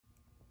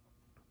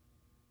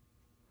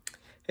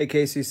Hey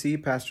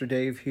KCC, Pastor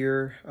Dave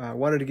here. I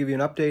wanted to give you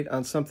an update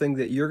on something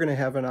that you're going to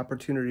have an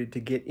opportunity to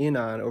get in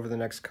on over the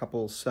next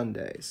couple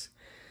Sundays.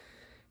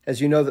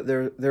 As you know,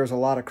 that there's a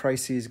lot of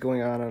crises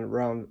going on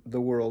around the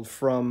world,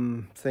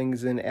 from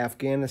things in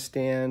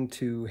Afghanistan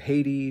to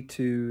Haiti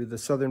to the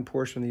southern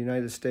portion of the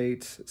United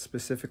States,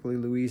 specifically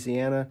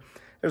Louisiana.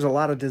 There's a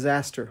lot of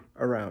disaster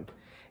around.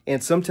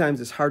 And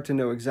sometimes it's hard to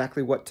know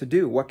exactly what to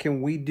do. What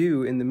can we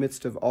do in the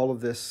midst of all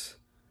of this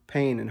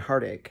pain and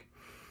heartache?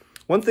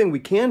 One thing we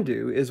can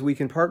do is we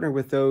can partner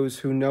with those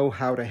who know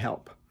how to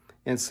help.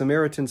 And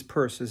Samaritan's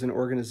Purse is an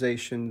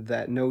organization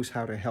that knows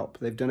how to help.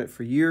 They've done it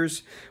for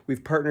years.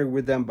 We've partnered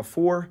with them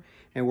before,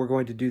 and we're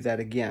going to do that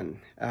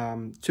again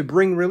to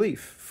bring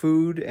relief,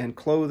 food and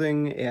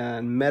clothing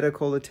and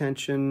medical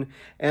attention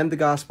and the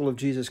gospel of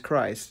Jesus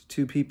Christ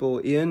to people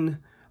in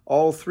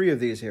all three of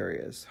these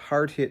areas,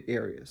 hard-hit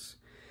areas.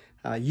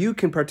 You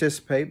can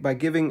participate by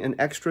giving an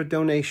extra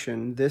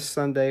donation this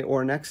Sunday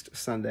or next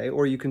Sunday,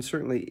 or you can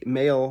certainly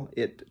mail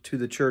it to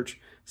the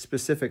church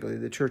specifically,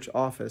 the church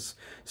office,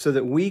 so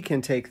that we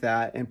can take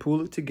that and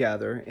pool it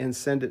together and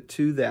send it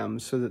to them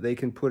so that they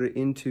can put it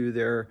into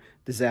their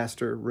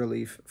disaster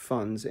relief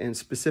funds and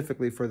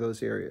specifically for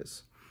those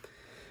areas.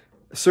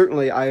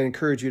 Certainly, I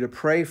encourage you to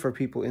pray for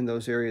people in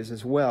those areas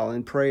as well,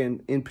 and pray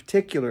in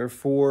particular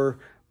for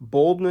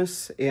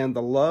boldness and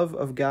the love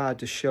of God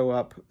to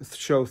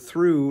show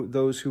through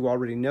those who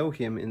already know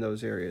Him in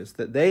those areas,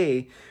 that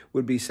they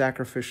would be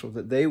sacrificial,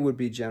 that they would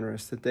be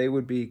generous, that they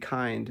would be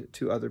kind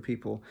to other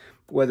people,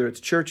 whether it's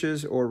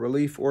churches or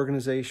relief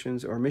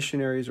organizations or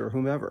missionaries or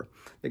whomever,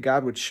 that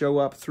God would show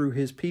up through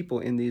His people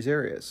in these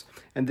areas.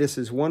 And this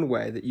is one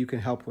way that you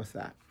can help with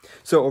that.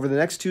 So over the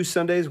next 2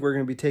 Sundays, we're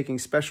going to be taking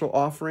special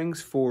offerings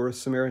for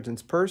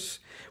Samaritan's Purse.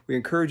 We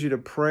encourage you to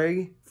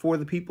pray for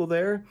the people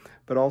there,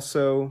 but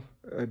also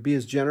be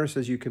as generous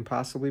as you can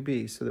possibly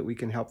be so that we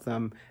can help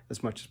them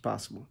as much as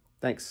possible.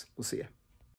 Thanks. We'll see you.